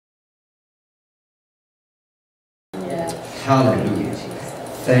Hallelujah.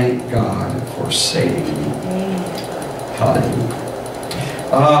 Thank God for saving me. Hallelujah.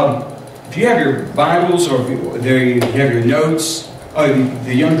 If you have your Bibles or if you have your notes,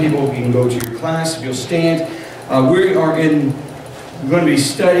 the young people, you can go to your class. If you'll stand. We're going to be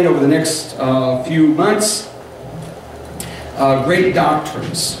studying over the next few months Great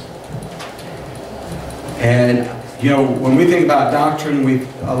Doctrines. And, you know, when we think about doctrine,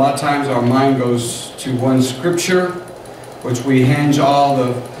 a lot of times our mind goes to one scripture, which we hinge all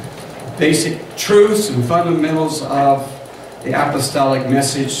the basic truths and fundamentals of the apostolic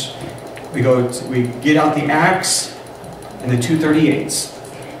message. We get out the axe and the 238s.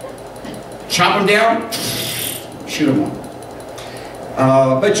 Chop them down, shoot them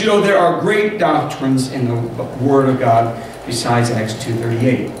up. But you know, there are great doctrines in the Word of God besides Acts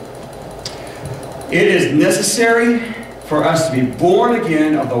 2:38. It is necessary for us to be born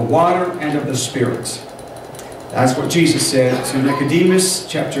again of the water and of the Spirit. That's what Jesus said to Nicodemus,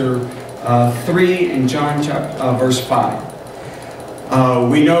 chapter 3 and John verse 5.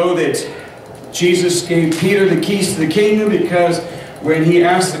 We know that Jesus gave Peter the keys to the kingdom because when he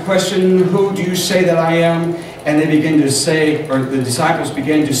asked the question, "Who do you say that I am?" and they begin to say, or the disciples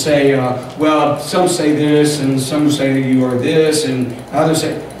began to say, well, some say this, and some say you are this, and others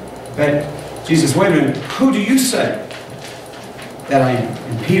say, but Jesus, wait a minute, who do you say that I am?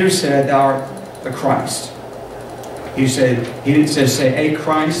 And Peter said, "Thou art the Christ." He didn't say a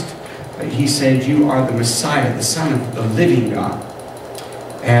Christ, but he said, "You are the Messiah, the Son of the living God."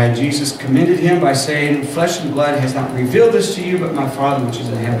 And Jesus commended him by saying, "Flesh and blood has not revealed this to you, but my Father which is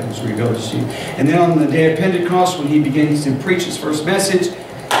in heaven has revealed this to you." And then on the day of Pentecost, when he begins to preach his first message,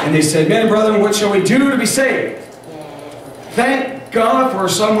 and they said, "Men and brethren, what shall we do to be saved?" Thank God for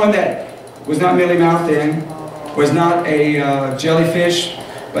someone that was not mealy-mouthed then, was not a jellyfish,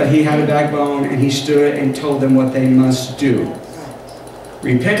 but he had a backbone, and he stood and told them what they must do.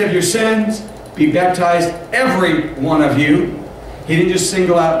 Repent of your sins, be baptized, every one of you. He didn't just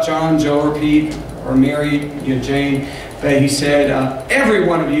single out John, Joe, or Pete, or Mary, Jane, but he said, every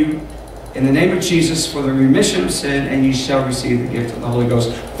one of you, in the name of Jesus, for the remission of sin, and ye shall receive the gift of the Holy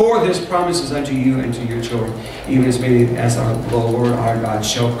Ghost. For this promise is unto you and to your children, even as many as our Lord our God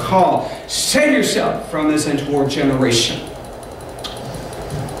shall call. Save yourself from this untoward generation.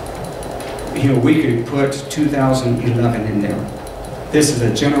 You know, we could put 2011 in there. This is a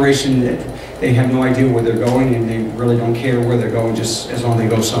generation that they have no idea where they're going, and they really don't care where they're going, just as long as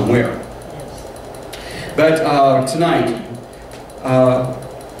they go somewhere. But tonight,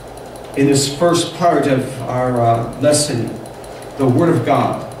 in this first part of our lesson, the Word of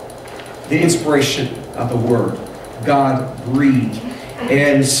God, the inspiration of the Word, God breathed.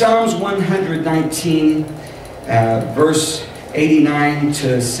 In Psalms 119, verse 89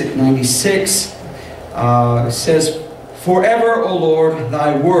 to 96, it says, "Forever, O Lord,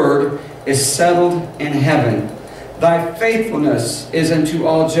 thy word is settled in heaven. Thy faithfulness is unto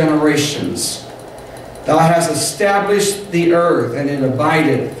all generations. Thou hast established the earth, and it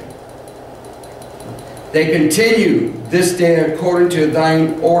abideth. They continue this day according to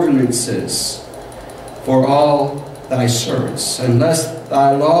thine ordinances for all thy servants. Unless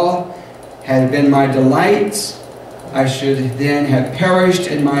thy law had been my delight, I should then have perished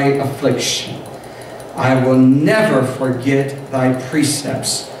in my affliction. I will never forget thy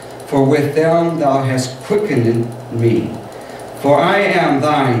precepts, for with them thou hast quickened me. For I am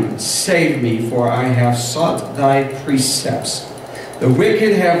thine, save me, for I have sought thy precepts. The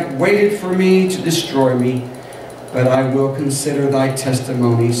wicked have waited for me to destroy me, but I will consider thy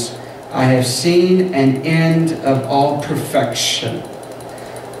testimonies. I have seen an end of all perfection,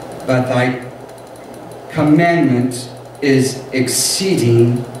 but thy commandment is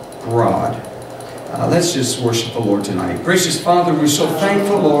exceeding broad." Let's just worship the Lord tonight. Gracious Father, we're so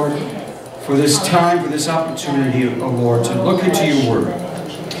thankful, Lord, for this time, for this opportunity, oh Lord, to look into your Word,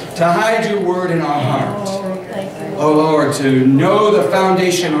 to hide your Word in our heart. Oh Lord, to know the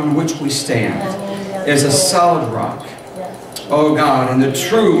foundation on which we stand is a solid rock. Oh God, and the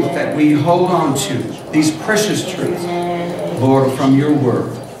truth that we hold on to, these precious truths, Lord, from your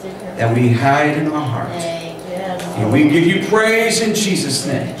Word, that we hide in our heart. And we give you praise in Jesus'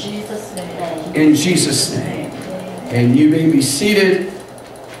 name. In Jesus' name. And you may be seated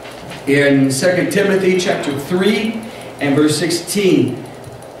in 2 Timothy chapter 3 and verse 16.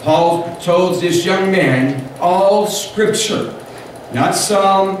 Paul told this young man, all Scripture, not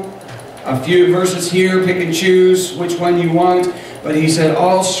some, a few verses here, pick and choose which one you want, but he said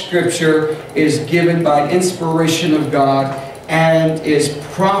all Scripture is given by inspiration of God and is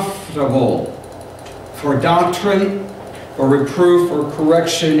profitable for doctrine, for reproof, for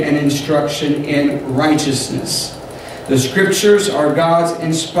correction, and instruction in righteousness, The Scriptures are God's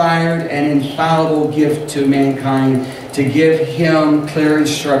inspired and infallible gift to mankind to give him clear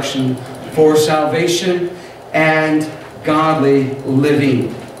instruction for salvation and godly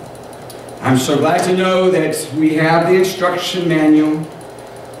living. I'm so glad to know that we have the instruction manual.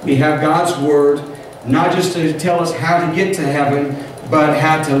 We have God's Word, not just to tell us how to get to heaven, but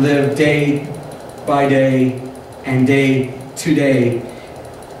how to live day by day and day to day,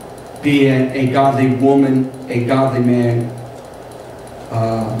 being a godly woman, a godly man,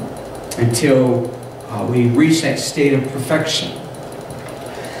 until we reach that state of perfection.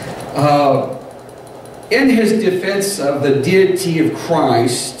 In his defense of the deity of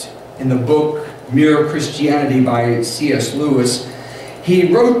Christ, in the book Mere Christianity by C.S. Lewis,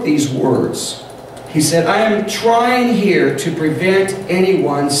 he wrote these words. He said, "I am trying here to prevent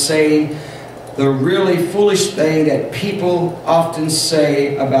anyone saying the really foolish thing that people often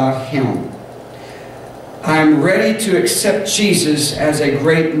say about him. I'm ready to accept Jesus as a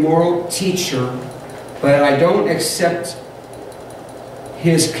great moral teacher, but I don't accept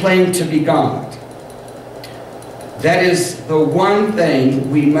his claim to be God. That is the one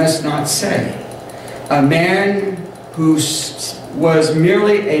thing we must not say. A man who was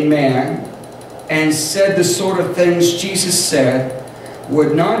merely a man and said the sort of things Jesus said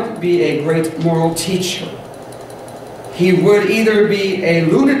would not be a great moral teacher. He would either be a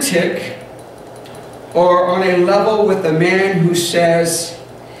lunatic or on a level with the man who says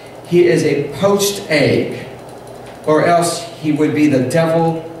he is a poached egg, or else he would be the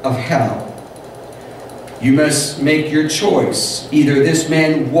devil of hell. You must make your choice. Either this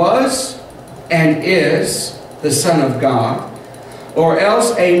man was and is the Son of God, or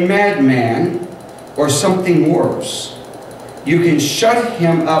else a madman, or something worse. You can shut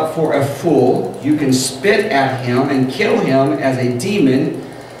him up for a fool, you can spit at him and kill him as a demon,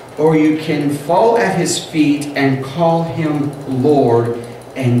 or you can fall at his feet and call him Lord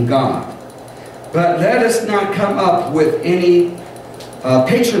and God. But let us not come up with any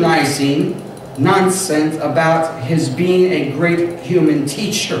patronizing nonsense about his being a great human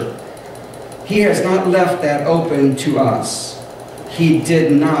teacher. He has not left that open to us. He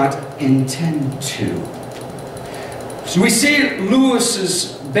did not intend to." So we see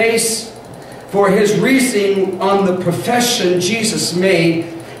Lewis's base for his reasoning on the profession Jesus made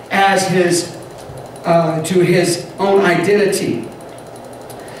as to his own identity.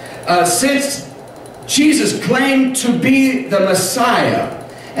 Since Jesus claimed to be the Messiah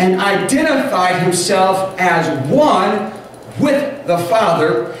and identified himself as one with the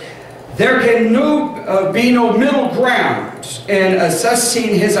Father, there can be no middle ground in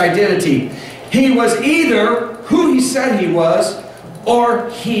assessing his identity. He was either who he said he was, or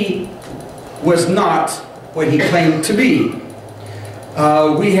he was not what he claimed to be.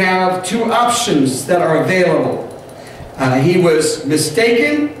 We have two options that are available. He was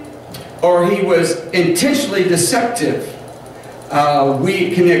mistaken, or he was intentionally deceptive.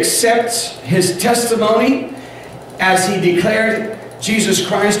 We can accept his testimony as he declared Jesus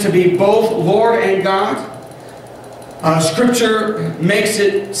Christ to be both Lord and God. Scripture makes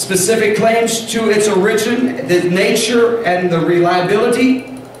it specific claims to its origin, the nature, and the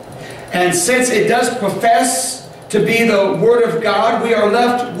reliability. And since it does profess to be the Word of God, we are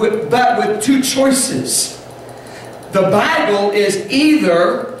left with two choices. The Bible is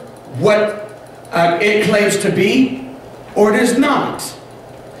either what it claims to be, or it is not.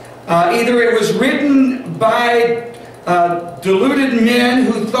 Either it was written by deluded men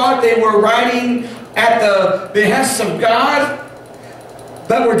who thought they were writing at the behest of God,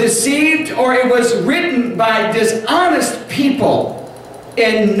 but were deceived, or it was written by dishonest people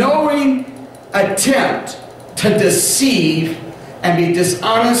in knowing attempt to deceive and be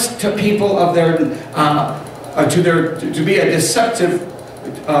dishonest to people of their to be a deceptive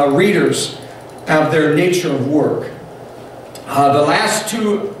readers of their nature of work. The last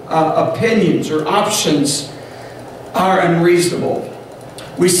two opinions or options are unreasonable.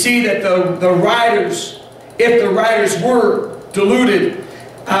 We see that the writers, if the writers were deluded,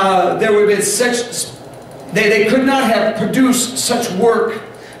 there would have been such, they could not have produced such work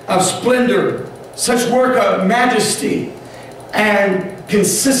of splendor, such work of majesty and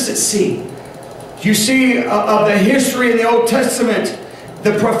consistency. You see of the history in the Old Testament,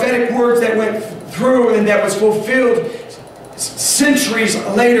 the prophetic words that went through and that was fulfilled centuries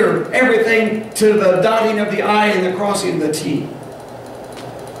later, everything to the dotting of the I and the crossing of the T.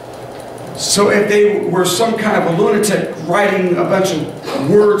 So if they were some kind of a lunatic writing a bunch of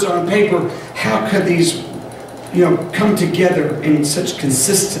words on paper, how could these, come together in such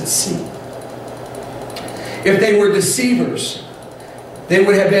consistency? If they were deceivers, they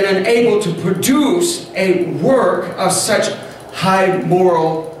would have been unable to produce a work of such high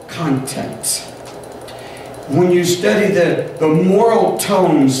moral content. When you study the moral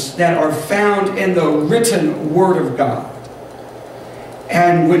tones that are found in the written Word of God,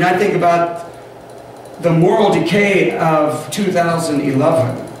 and when I think about the moral decay of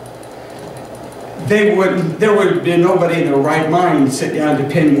 2011, there would be nobody in their right mind sit down to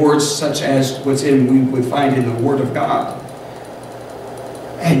pen words such as we would find in the Word of God.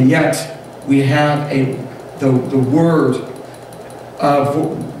 And yet we have the Word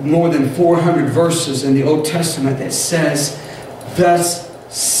of more than 400 verses in the Old Testament that says, "Thus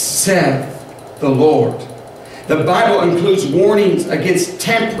saith the Lord." The Bible includes warnings against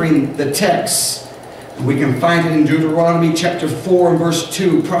tampering the text. We can find it in Deuteronomy chapter 4 and verse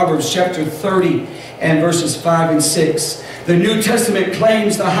 2, Proverbs chapter 30 and verses 5 and 6. The New Testament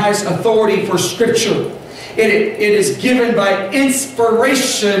claims the highest authority for Scripture. It is given by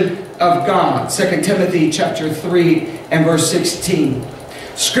inspiration of God. 2 Timothy chapter 3 and verse 16.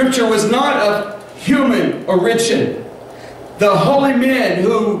 Scripture was not of human origin. The holy men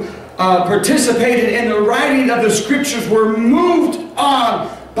who participated in the writing of the Scriptures were moved on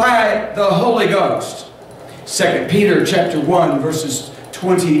by the Holy Ghost. 2 Peter chapter 1 verses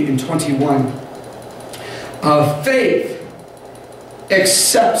 20 and 21. Faith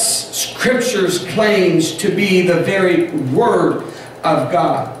accepts Scripture's claims to be the very Word of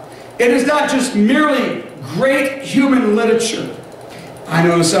God. It is not just merely great human literature. I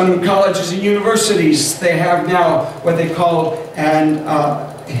know some colleges and universities, they have now what they call an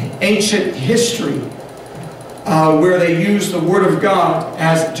ancient history, where they use the Word of God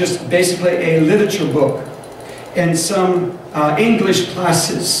as just basically a literature book. In some English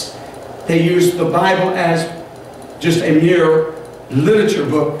classes, they use the Bible as just a mere literature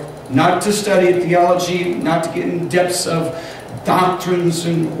book, not to study theology, not to get in depths of doctrines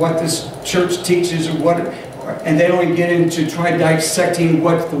and what this church teaches, and they don't get into try dissecting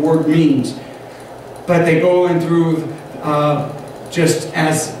what the word means. But they go in through just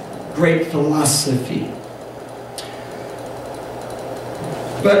as great philosophy.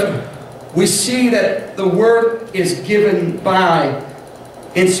 But we see that the Word is given by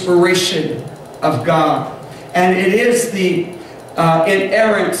inspiration of God. And it is the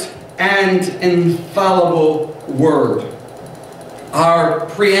inerrant and infallible Word. Our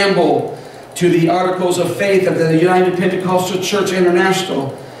preamble to the Articles of Faith of the United Pentecostal Church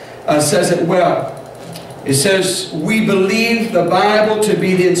International says it well. It says, "We believe the Bible to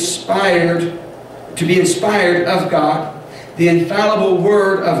be inspired of God, the infallible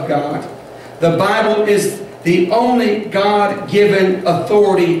Word of God. The Bible is the only God-given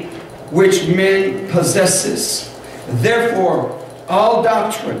authority which man possesses. Therefore, all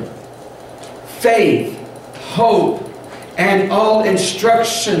doctrine, faith, hope, and all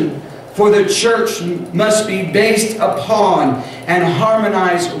instruction for the church must be based upon and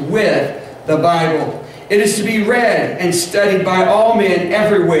harmonized with the Bible. It is to be read and studied by all men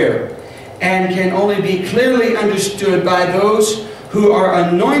everywhere, and can only be clearly understood by those who are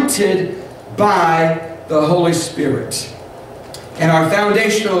anointed by the Holy Spirit." And our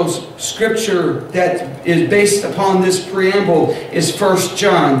foundational scripture that is based upon this preamble is 1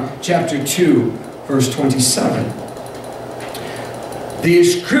 John chapter 2, verse 27. The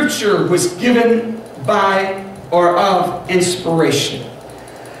scripture was given by or of inspiration.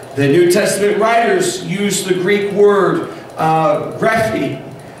 The New Testament writers use the Greek word graphe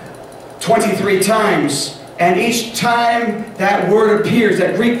 23 times. And each time that word appears,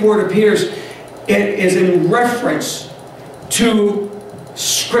 that Greek word appears, it is in reference to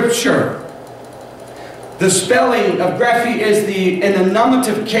Scripture. The spelling of graphe is in the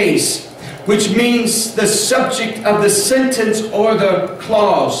nominative case, which means the subject of the sentence or the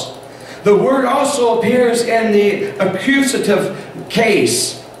clause. The word also appears in the accusative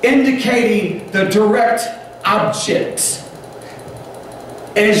case, indicating the direct object.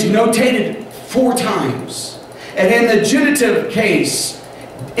 It is notated 4 times. And in the genitive case,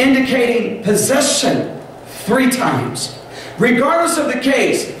 indicating possession 3 times. Regardless of the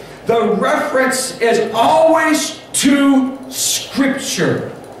case, the reference is always to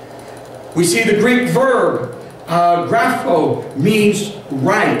Scripture. We see the Greek verb, grapho, means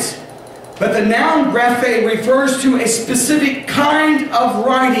write. But the noun graphe refers to a specific kind of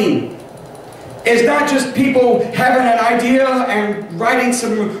writing. It's not just people having an idea and writing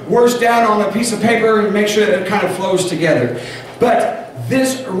some words down on a piece of paper and make sure that it kind of flows together. But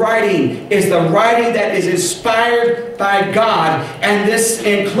this writing is the writing that is inspired by God, and this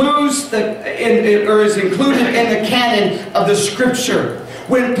includes is included in the canon of the Scripture.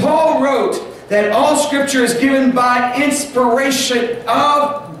 When Paul wrote that all Scripture is given by inspiration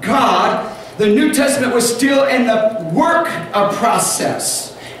of God, the New Testament was still in the work of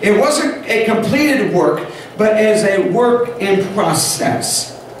process. It wasn't a completed work, but as a work in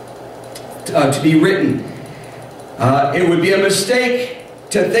process to be written. It would be a mistake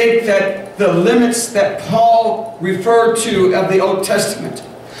to think that the limits that Paul referred to of the Old Testament,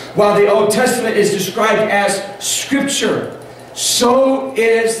 while the Old Testament is described as Scripture, so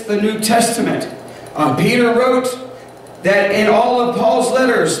is the New Testament. Peter wrote that in all of Paul's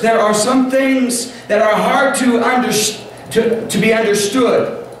letters, there are some things that are hard to be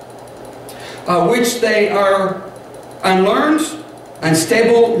understood, which they are unlearned,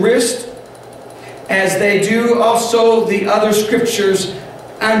 unstable wrist, as they do also the other Scriptures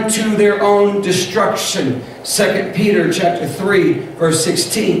unto their own destruction. 2 Peter chapter 3, verse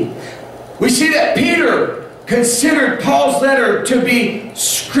 16. We see that Peter considered Paul's letter to be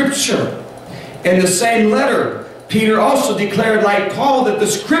Scripture. In the same letter, Peter also declared, like Paul, that the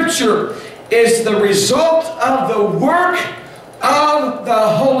Scripture is the result of the work of the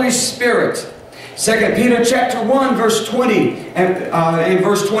Holy Spirit. 2 Peter chapter 1, verse 20 and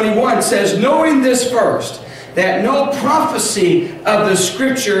verse 21 says, knowing this first, that no prophecy of the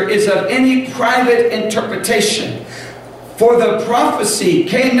Scripture is of any private interpretation. For the prophecy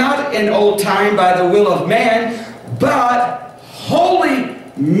came not in old time by the will of man, but holy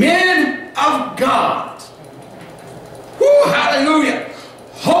men of God. Woo, hallelujah!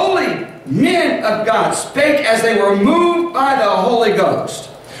 Holy men of God spake as they were moved by the Holy Ghost.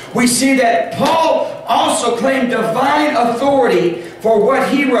 We see that Paul also claimed divine authority for what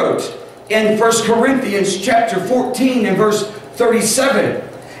he wrote in 1 Corinthians chapter 14 and verse 37.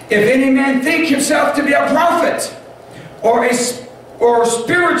 If any man think himself to be a prophet or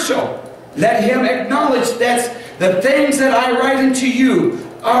spiritual, let him acknowledge that the things that I write unto you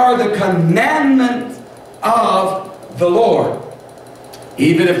are the commandment of the Lord.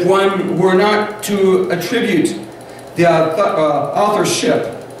 Even if one were not to attribute the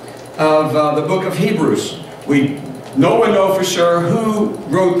authorship of the book of Hebrews, no one knows for sure who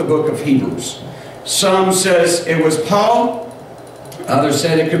wrote the book of Hebrews. Some says it was Paul. Others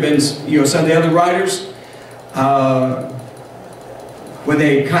said it could have been, some of the other writers.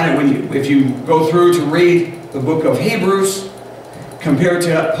 If you go through to read the book of Hebrews compared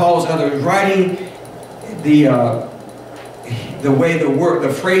to Paul's other writing, the way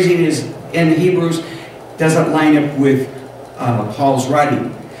the phrasing is in Hebrews doesn't line up with Paul's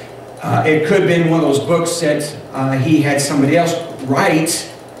writing. It could have been one of those books that he had somebody else write,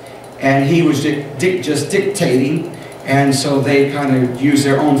 and he was just dictating, and so they kind of used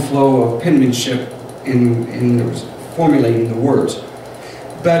their own flow of penmanship in formulating the words.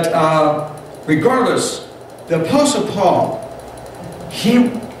 But regardless, the Apostle Paul, he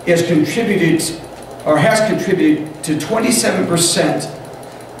has contributed to 27%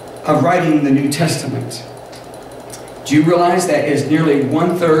 of writing the New Testament. Do you realize that is nearly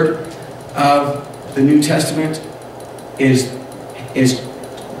 1/3 of the New Testament is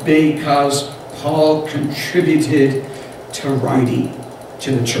because Paul contributed to writing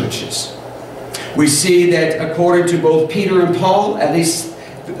to the churches? We see that according to both Peter and Paul, at least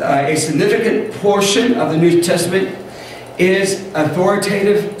a significant portion of the New Testament is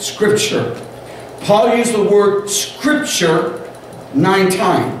authoritative Scripture. Paul used the word Scripture 9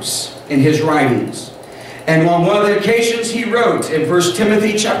 times in his writings. And on one of the occasions he wrote in 1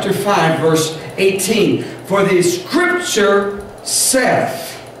 Timothy chapter 5, verse 18, for the Scripture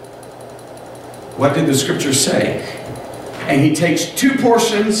saith. What did the Scripture say? And he takes 2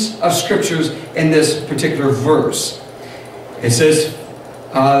 portions of Scriptures in this particular verse. It says,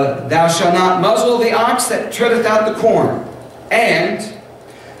 thou shalt not muzzle the ox that treadeth out the corn, and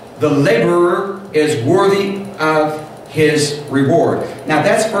the laborer is worthy of his reward. Now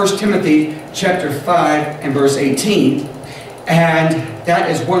that's 1 Timothy chapter 5 and verse 18, and that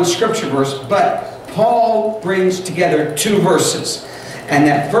is one scripture verse, but Paul brings together 2 verses. And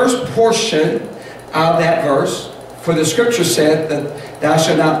that first portion of that verse, for the Scripture said that thou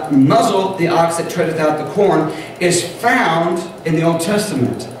shalt not muzzle the ox that treadeth out the corn, is found in the Old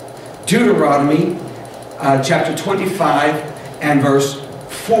Testament. Deuteronomy chapter 25 and verse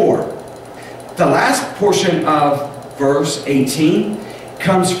 4. The last portion of verse 18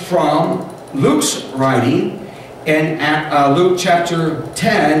 comes from Luke's writing in Luke chapter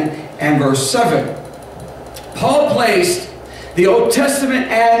 10 and verse 7. Paul placed the Old Testament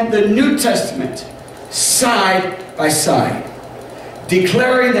and the New Testament side by side,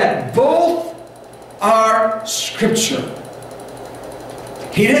 declaring that both are Scripture.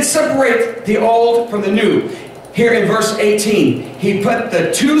 He didn't separate the Old from the New. here in verse 18, he put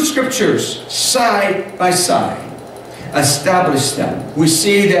the two scriptures side by side, established them. We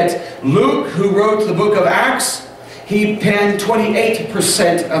see that Luke, who wrote the book of Acts, he penned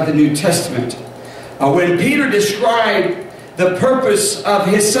 28% of the New Testament. When Peter described the purpose of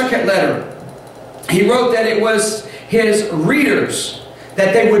his second letter, he wrote that it was his readers,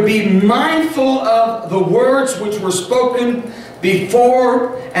 that they would be mindful of the words which were spoken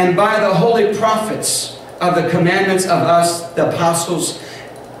before and by the holy prophets of the commandments of us, the apostles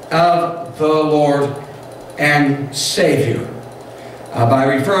of the Lord and Savior. By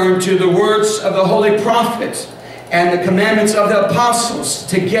referring to the words of the holy prophets and the commandments of the apostles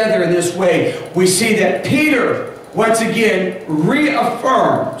together in this way, we see that Peter once again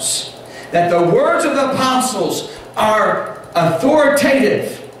reaffirms that the words of the apostles are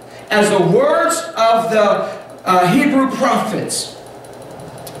authoritative as the words of the Hebrew prophets.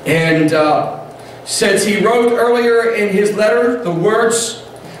 And since he wrote earlier in his letter the words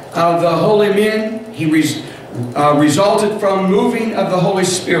of the holy men, he resulted from moving of the Holy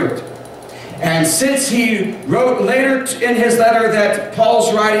Spirit. And since he wrote later in his letter that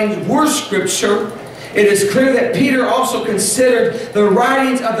Paul's writings were scripture, it is clear that Peter also considered the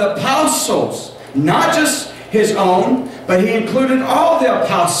writings of the apostles, not just his own, but he included all the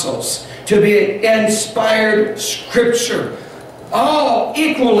apostles to be inspired scripture, all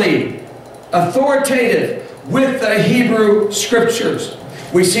equally authoritative with the Hebrew scriptures.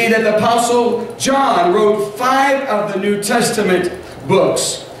 We see that the apostle John wrote 5 of the New Testament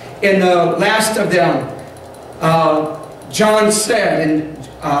books. In the last of them, John said in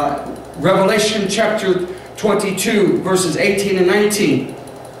Revelation chapter 22, verses 18 and 19,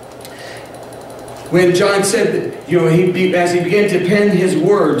 when John said that, as he began to pen his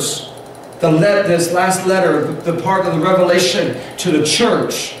words, this last letter, the part of the Revelation to the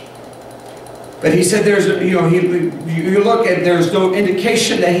church, but he said you look and there's no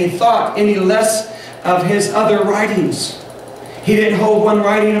indication that he thought any less of his other writings. He didn't hold one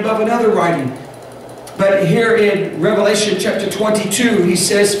writing above another writing. But here in Revelation chapter 22, he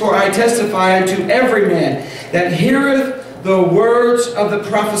says, "For I testify unto every man that heareth the words of the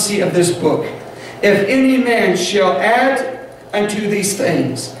prophecy of this book. If any man shall add unto these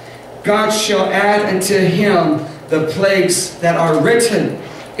things, God shall add unto him the plagues that are written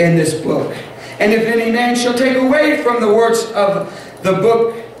in this book. And if any man shall take away from the words of the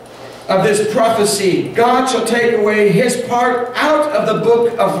book of this prophecy, God shall take away his part out of the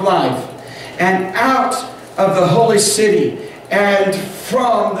book of life, and out of the holy city, and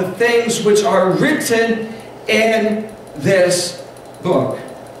from the things which are written in this book."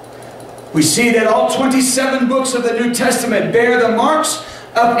 We see that all 27 books of the New Testament bear the marks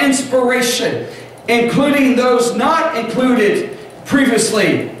of inspiration, including those not included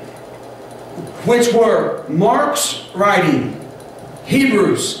previously, which were Mark's writing,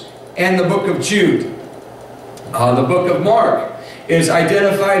 Hebrews, and the book of Jude. The book of Mark is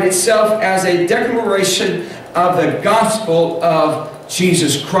identified itself as a declaration of the gospel of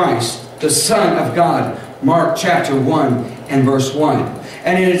Jesus Christ, the Son of God. Mark chapter 1 and verse 1.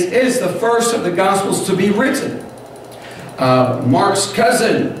 And it is the first of the gospels to be written. Mark's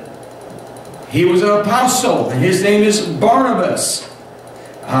cousin, he was an apostle, and his name is Barnabas.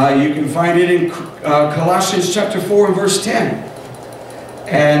 You can find it in Colossians chapter 4 and verse 10.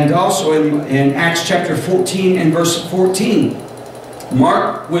 And also in Acts chapter 14 and verse 14.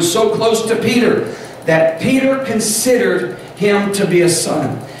 Mark was so close to Peter that Peter considered him to be a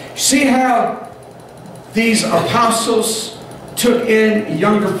son. See how these apostles took in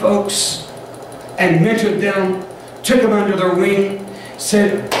younger folks and mentored them, took them under their wing,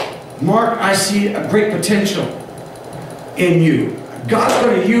 said, "Mark, I see a great potential in you. God's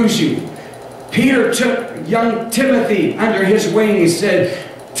going to use you." Peter took young Timothy under his wing. He said,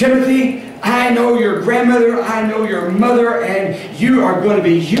 "Timothy, I know your grandmother, I know your mother, and you are going to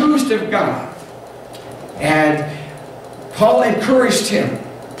be used of God." And Paul encouraged him,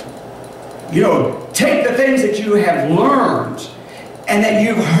 take the things that you have learned and that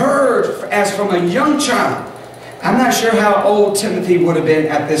you've heard as from a young child. I'm not sure how old Timothy would have been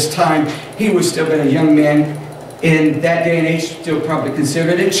at this time. He would still been a young man in that day and age, still probably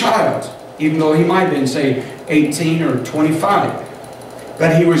considered a child, even though he might have been, say, 18 or 25.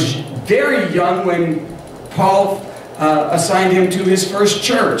 But he was very young when Paul assigned him to his first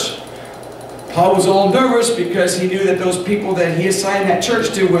church. Paul was a little nervous because he knew that those people that he assigned that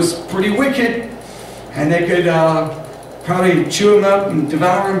church to was pretty wicked, and they could probably chew him up and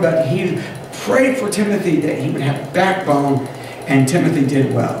devour him, but he prayed for Timothy that he would have backbone, and Timothy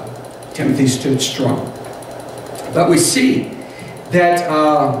did well. Timothy stood strong. But we see that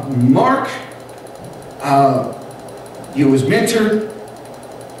Mark He was mentored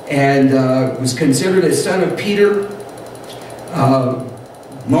and was considered a son of Peter.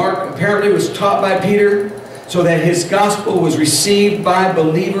 Mark apparently was taught by Peter, so that his gospel was received by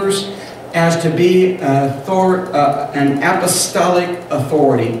believers as to be an apostolic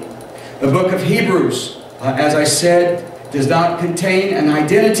authority. The book of Hebrews, as I said, does not contain an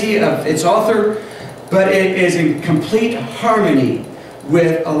identity of its author, but it is in complete harmony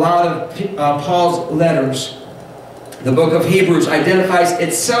with a lot of Paul's letters. The book of Hebrews identifies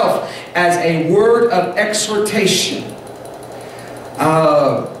itself as a word of exhortation.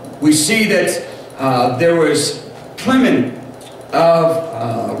 We see that there was Clement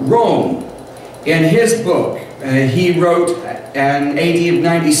of Rome. In his book, he wrote in AD of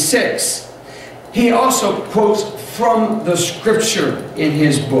 96. He also quotes from the scripture in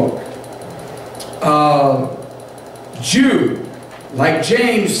his book. Jude, like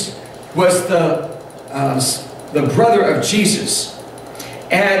James, was the brother of Jesus.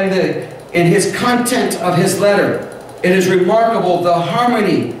 And in his content of his letter, it is remarkable the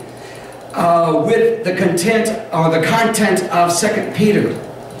harmony with the content of 2 Peter.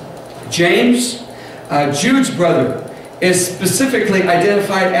 James, Jude's brother, is specifically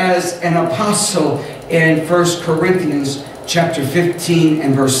identified as an apostle in 1 Corinthians chapter 15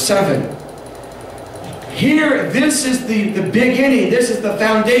 and verse 7. Here, this is the beginning, this is the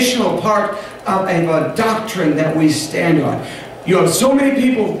foundational part of a doctrine that we stand on. You know, so many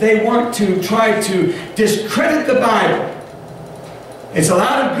people, they want to try to discredit the Bible. It's a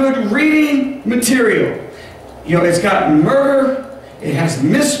lot of good reading material. You know, it's got murder, it has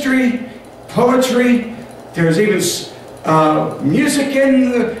mystery, poetry, there's even music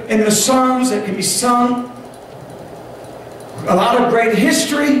in the songs that can be sung. A lot of great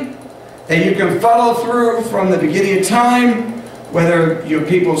history that you can follow through from the beginning of time. Whether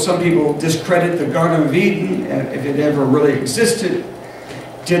some people discredit the Garden of Eden, if it ever really existed.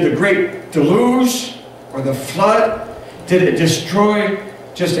 Did the Great Deluge or the flood, did it destroy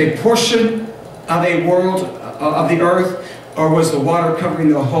just a portion of a world of the earth, or was the water covering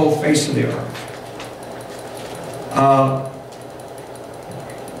the whole face of the earth?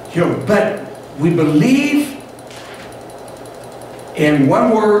 But we believe in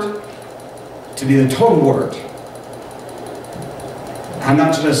one word to be the total word. I'm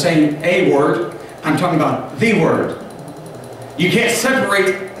not just saying a word, I'm talking about the word. You can't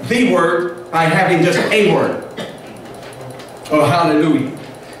separate the word by having just a word. Oh, hallelujah.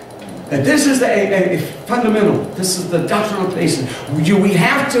 And this is a fundamental, this is the doctrinal basis. We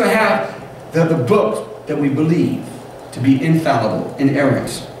have to have the book that we believe to be infallible,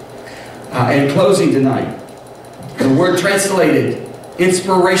 inerrant. In closing tonight, the word translated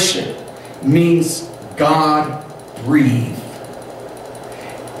inspiration means God breathed.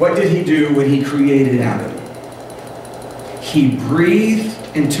 What did he do when he created Adam? He breathed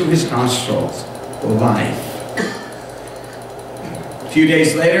into his nostrils life. A few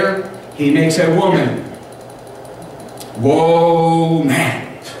days later, he makes a woman. Whoa, man.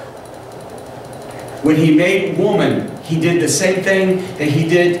 When he made woman, he did the same thing that he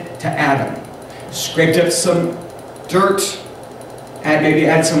did to Adam. Scraped up some dirt, maybe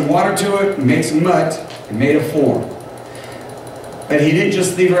add some water to it, made some mud, and made a form. But he didn't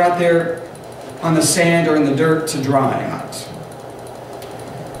just leave her out there on the sand or in the dirt to dry out.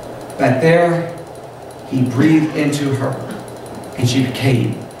 But there, he breathed into her, and she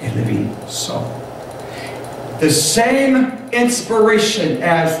became a living soul. The same inspiration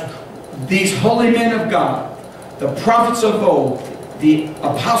as these holy men of God, the prophets of old, the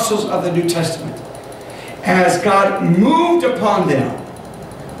apostles of the New Testament, as God moved upon them,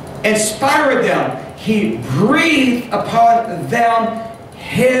 inspired them, he breathed upon them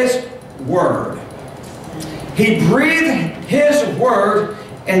his word. He breathed his word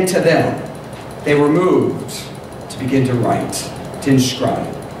into them. They were moved to begin to write, to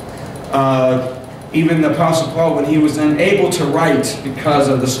inscribe. Even the Apostle Paul, when he was unable to write because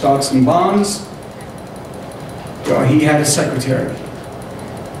of the stocks and bonds, he had a secretary.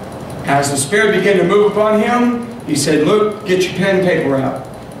 As the Spirit began to move upon him, he said, "Luke, get your pen and paper out."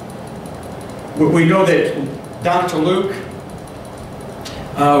 We know that Dr. Luke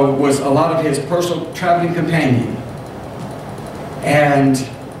was a lot of his personal traveling companion. And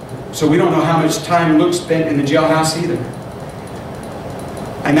so we don't know how much time Luke spent in the jailhouse either.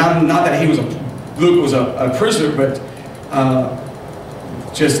 And not that Luke was a prisoner, but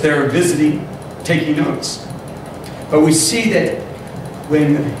just there visiting, taking notes. But we see that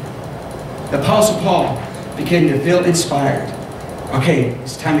when the Apostle Paul began to feel inspired, okay,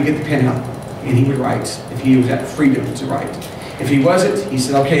 it's time to get the pen out. And he would write, if he was at freedom to write. If he wasn't, he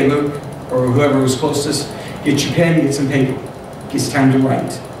said, okay, Luke, or whoever was closest, Get your pen, get some paper. It's time to write.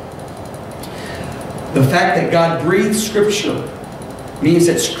 The fact that God breathed Scripture means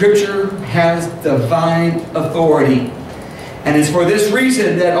that Scripture has divine authority. And it's for this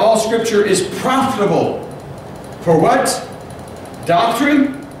reason that all Scripture is profitable. For what?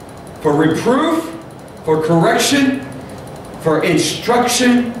 Doctrine, for reproof, for correction, for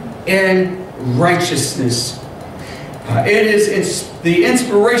instruction in righteousness. It is the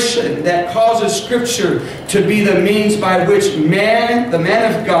inspiration that causes Scripture to be the means by which man, the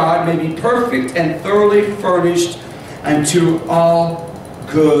man of God, may be perfect and thoroughly furnished unto all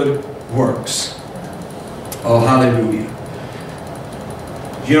good works. Oh, hallelujah.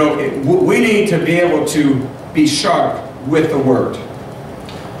 You know, we need to be able to be sharp with the Word.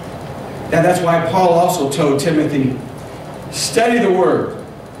 And that's why Paul also told Timothy, study the Word,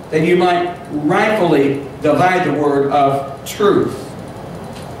 that you might rightfully divide the word of truth.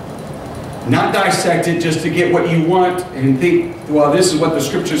 Not dissect it just to get what you want and think, well, this is what the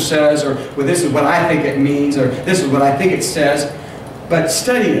Scripture says, or well, this is what I think it means, or this is what I think it says. But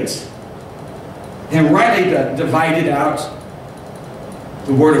study it. And rightly divide it out,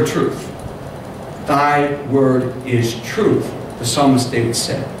 the word of truth. Thy word is truth, the psalmist David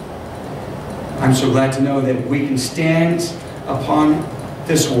said. I'm so glad to know that we can stand upon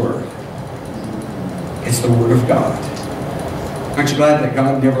this word. It's the Word of God. Aren't you glad that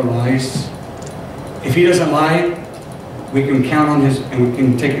God never lies? If He doesn't lie, we can count on His, and we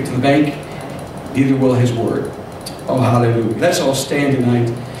can take it to the bank. Neither will His Word. Oh, hallelujah. Let's all stand tonight,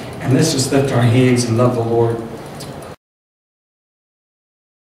 and let's just lift our hands and love the Lord.